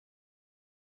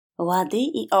Ладе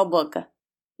и облака.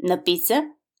 Написа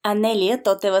Анелия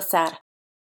Тотева.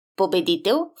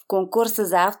 Победител в конкурса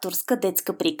за авторска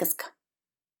детска приказка.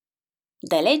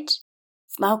 Далеч,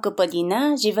 в малка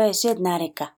падина, живееше една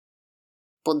река.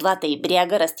 По двата й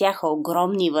бряга растяха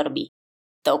огромни върби.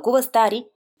 Толкова стари,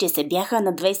 че се бяха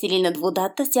надвесили над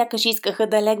водата, сякаш искаха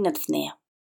да легнат в нея.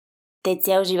 Те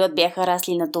цял живот бяха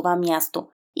расли на това място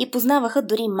и познаваха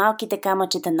дори малките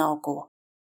камъчета наоколо.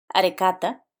 А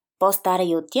реката, по-стара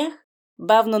и от тях,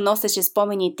 бавно носеше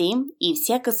спомените им и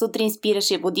всяка сутрин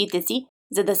спираше водите си,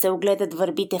 за да се огледат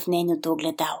върбите в нейното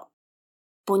огледало.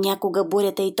 Понякога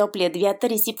бурята и топлият вятър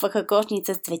изсипваха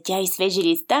кошница с цветя и свежи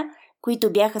листа,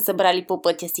 които бяха събрали по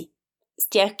пътя си. С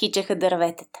тях кичаха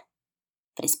дърветата.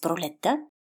 През пролетта,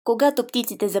 когато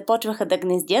птиците започваха да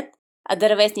гнездят, а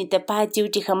дървесните паеци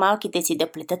учиха малките си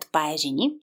да плетат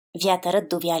паежини, вятърът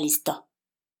довя листо.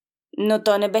 Но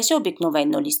то не беше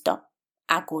обикновено листо,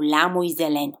 а голямо и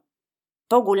зелено.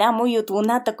 По-голямо и от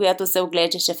луната, която се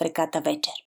оглеждаше в реката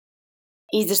вечер.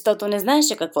 И защото не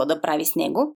знаеше какво да прави с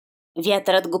него,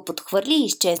 вятърът го подхвърли и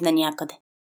изчезна някъде.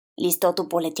 Листото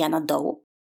полетя надолу,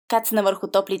 кацна върху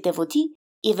топлите води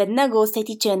и веднага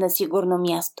усети, че е на сигурно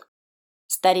място.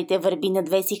 Старите върби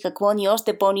надвесиха клони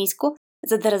още по-ниско,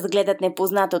 за да разгледат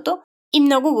непознатото, и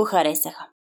много го харесаха.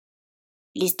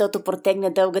 Листото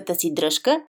протегна дългата си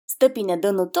дръжка, стъпи на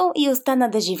дъното и остана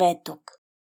да живее тук.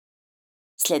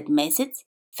 След месец,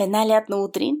 в една лятна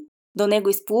утрин, до него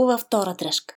изплува втора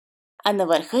дръжка, а на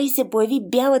върха й се появи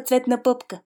бяла цветна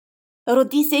пъпка.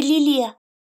 Роди се лилия!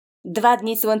 2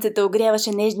 дни слънцето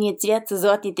огряваше нежния цвят със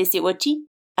златните си лъчи,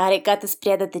 а реката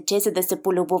спря да тече, за да се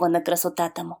полюбува на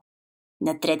красотата му.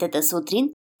 На третата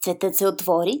сутрин цветът се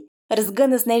отвори,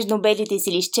 разгъна с нежно-белите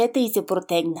си листчета и се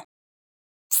протегна.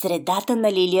 В средата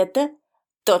на лилията,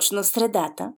 точно в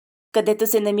средата, където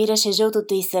се намираше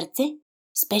жълтото й сърце,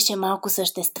 спеше малко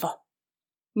същество.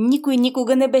 Никой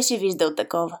никога не беше виждал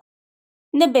такова.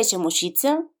 Не беше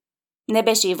мушица, не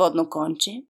беше и водно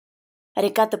конче.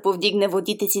 Реката повдигна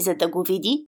водите си, за да го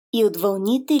види, и от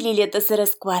вълните лилията се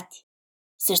разклати.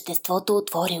 Съществото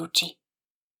отвори очи.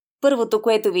 Първото,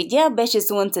 което видя, беше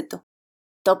слънцето.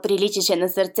 То приличаше на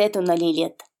сърцето на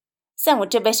лилията, само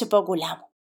че беше по-голямо.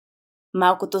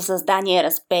 Малкото създание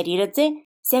разпери ръце,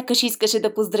 сякаш искаше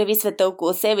да поздрави света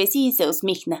около себе си и се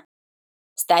усмихна.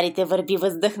 Старите върби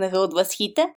въздъхнаха от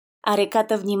възхита, а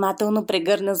реката внимателно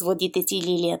прегърна с водите си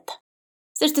лилията.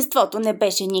 Съществото не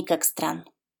беше никак странно.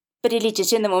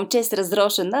 Приличаше на момче с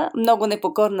разрошена, много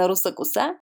непокорна руса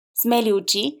коса, смели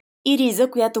очи и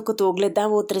риза, която като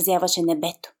огледало отразяваше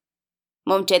небето.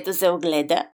 Момчето се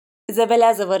огледа,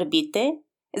 забеляза върбите,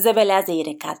 забеляза и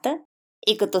реката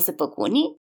и като се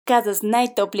поклони, каза с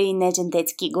най-топлия и нежен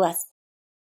детски глас: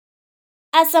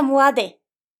 „Аз съм Ладе!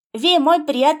 Вие мои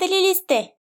приятели ли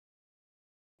сте?“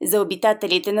 За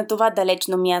обитателите на това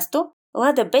далечно място,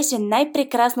 Ладе беше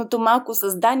най-прекрасното малко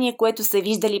създание, което са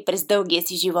виждали през дългия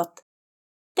си живот.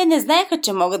 Те не знаеха,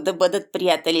 че могат да бъдат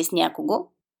приятели с някого,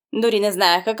 дори не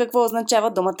знаеха какво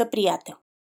означава думата приятел.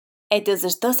 Ето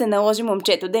защо се наложи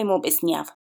момчето да им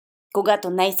обяснява. Когато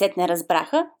най-сетне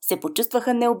разбраха, се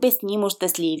почувстваха необяснимо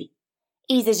щастливи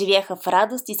и заживяха в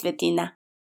радост и светлина.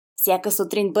 Всяка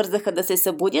сутрин бързаха да се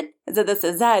събудят, за да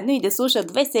са заедно и да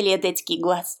слушат веселия детски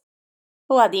глас.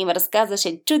 Ладе им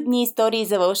разказваше чудни истории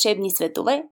за вълшебни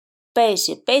светове,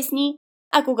 пееше песни,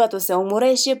 а когато се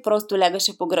умореше, просто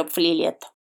лягаше по гръб в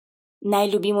лилията.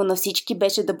 Най-любимо на всички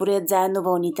беше да броят заедно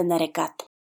вълните на реката.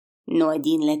 Но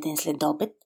един летен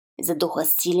следобед задуха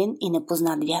силен и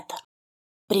непознат вятър.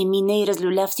 Премина и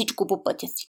разлюля всичко по пътя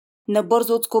си.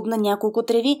 Набързо отскубна няколко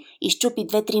треви и щупи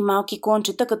 2-3 малки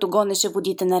клончета, като гонеше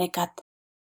водите на реката.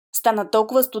 Стана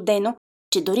толкова студено,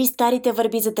 че дори старите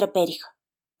върби затрапериха.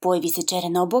 Появи се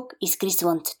черен облак и скри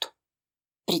слънцето.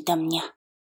 Притъмня.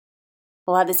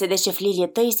 Ладе седеше в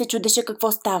лилията и се чудеше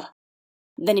какво става.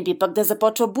 Да не би пък да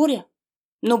започва буря.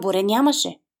 Но буря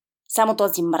нямаше. Само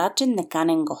този мрачен,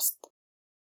 неканен гост.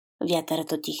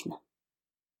 Вятърът отихна.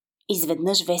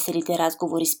 Изведнъж веселите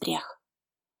разговори спряха.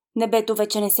 Небето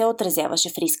вече не се отразяваше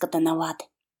в риската на Ладе.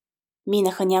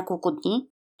 Минаха няколко дни,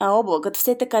 а облакът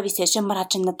все така висеше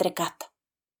мрачен над реката.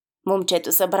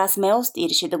 Момчето събра смелост и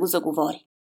реши да го заговори.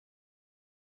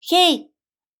 „Хей,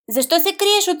 защо се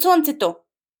криеш от слънцето?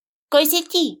 Кой си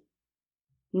ти?“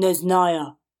 „Не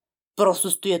зная.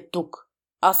 Просто стоя тук.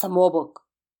 Аз съм облак.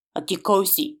 А ти кой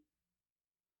си?“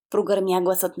 Прогърмя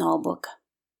гласът на облака.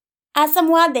 „Аз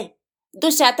съм Ладе,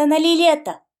 душата на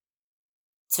лилията.“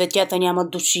 „Цветята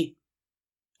нямат души.“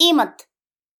 „Имат,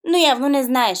 но явно не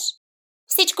знаеш.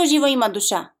 Всичко живо има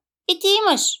душа. И ти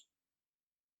имаш.“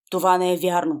 „Това не е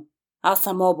вярно. Аз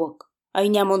съм облак, а и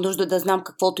няма нужда да знам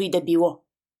каквото и да било.“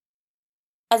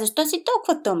 А защо си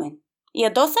толкова тъмен?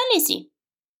 Ядосан ли си?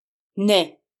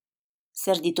 Не,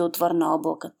 Сърдито отвърна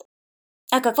облакът.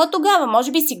 А какво тогава?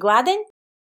 Може би си гладен?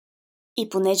 И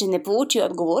понеже не получи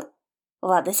отговор,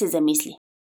 Ладе се замисли.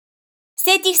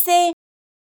 Сетих се,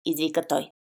 извика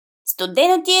той.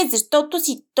 Студено ти е, защото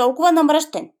си толкова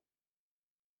намръщен.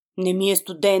 Не ми е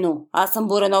студено. Аз съм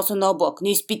буреносан облак.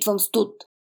 Не изпитвам студ.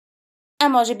 А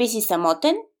може би си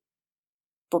самотен?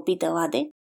 Попита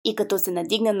Ладе и като се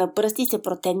надигна на пръсти се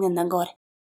протегна нагоре.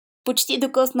 Почти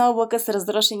докосна облака с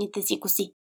разрошените си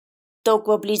коси.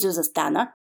 Толкова близо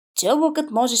застана, че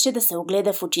облакът можеше да се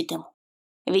огледа в очите му.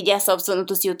 Видя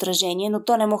собственото си отражение, но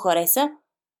то не му хареса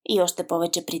и още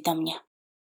повече притъмня.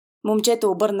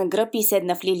 Момчето обърна гръб и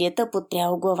седна в лилията,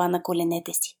 подпряло глава на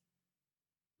коленете си.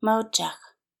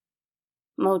 Мълчах.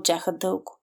 Мълчаха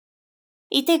дълго.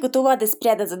 И тъй като Ладе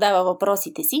спря да задава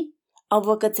въпросите си,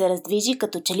 облакът се раздвижи,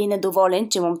 като че ли недоволен,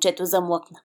 че момчето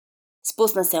замлъкна.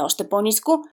 Спусна се още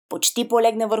по-ниско, почти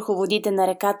полегна върху водите на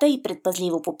реката и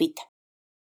предпазливо попита.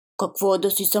 Какво е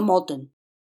да си самотен?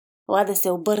 Ладе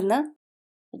се обърна,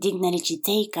 вдигна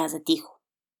личице и каза тихо.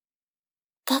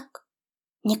 Как?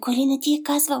 Никой ли не ти е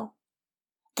казвал?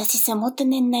 Да си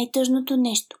самотен е най-тъжното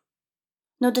нещо.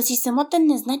 Но да си самотен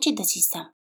не значи да си сам.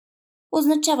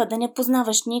 Означава да не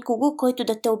познаваш никого, който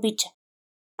да те обича.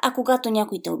 А когато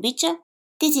някой те обича,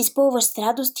 ти си изпълваш с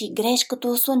радост и грееш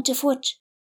като слънчев лъч.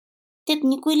 Теб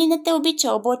никой ли не те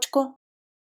обича, облачко?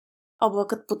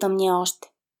 Облакът потъмня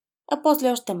още, а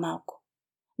после още малко,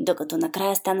 докато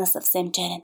накрая стана съвсем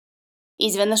черен.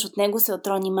 Изведнъж от него се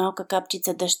отрони малка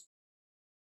капчица дъжд.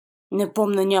 Не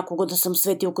помня някога да съм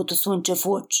светил като слънчев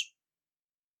лъч.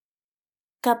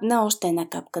 Капна още една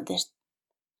капка дъжд.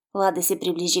 Ладе се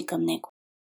приближи към него.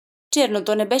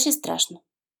 Черното не беше страшно.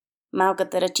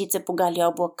 Малката ръчица погали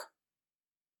облак.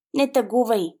 Не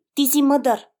тъгувай, ти си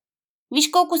мъдър. Виж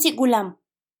колко си голям.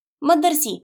 Мъдър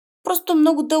си. Просто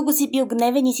много дълго си бил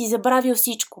гневен и си забравил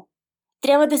всичко.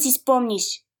 Трябва да си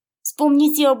спомниш.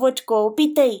 Спомни си, облачко,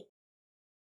 опитай.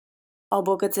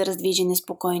 Облакът се раздвижи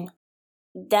неспокойно.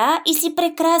 Да, и си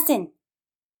прекрасен.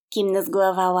 Кимна с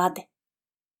глава Ладе.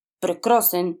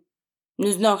 Прекрасен?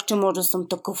 Не знах, че може да съм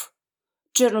такъв.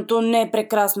 Черното не е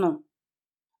прекрасно.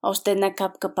 Още една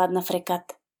капка падна в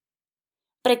реката.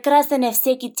 Прекрасен е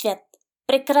всеки цвят.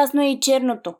 Прекрасно е и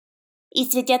черното. И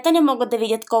цветята не могат да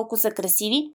видят колко са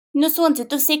красиви, но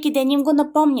слънцето всеки ден им го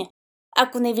напомня.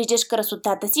 Ако не виждаш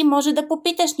красотата си, може да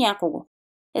попиташ някого.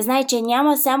 Знай, че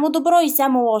няма само добро и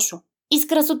само лошо. И с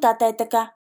красотата е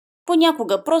така.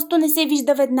 Понякога просто не се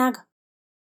вижда веднага.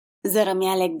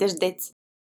 Зарамя лек дъждец.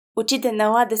 Очите на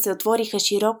Ладе се отвориха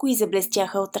широко и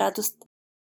заблестяха от радост.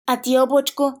 А ти,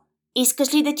 облачко,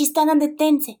 искаш ли да ти стана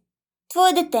детенце?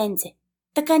 Твое детенце.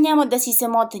 Така няма да си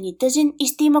самотен и тъжен и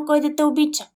ще има кой да те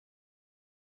обича.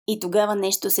 И тогава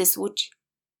нещо се случи.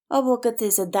 Облакът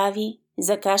се задави,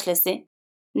 закашля се,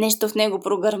 нещо в него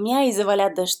прогърмя и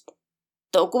заваля дъжд.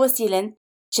 Толкова силен,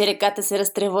 че реката се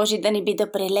разтревожи да не би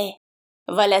да прелее.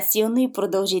 Валя силно и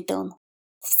продължително.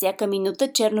 С всяка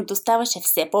минута черното ставаше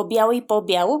все по-бяло и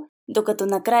по-бяло, докато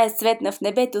накрая светна в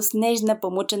небето с нежна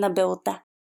помучена белота.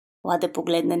 Ладе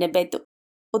погледна небето,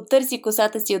 оттърси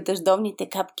косата си от дъждовните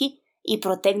капки и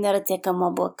протегна ръце към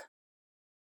облака.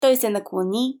 Той се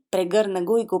наклони, прегърна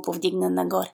го и го повдигна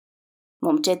нагоре.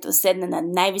 Момчето седна на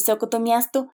най-високото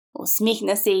място,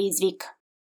 усмихна се и извика.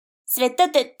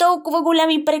 Светът е толкова голям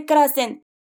и прекрасен!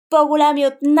 По-голям и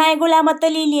от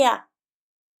най-голямата лилия!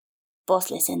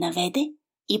 После се наведе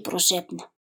и прошепна.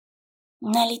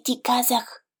 Нали ти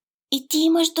казах? И ти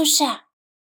имаш душа!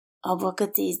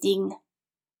 Облакът се издигна.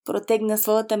 Протегна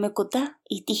своята мекота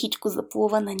и тихичко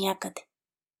заплува на някъде.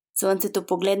 Слънцето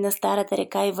погледна старата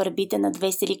река и върбите над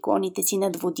весели клоните си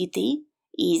над водите й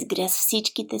и изгря с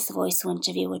всичките свои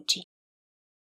слънчеви лъчи.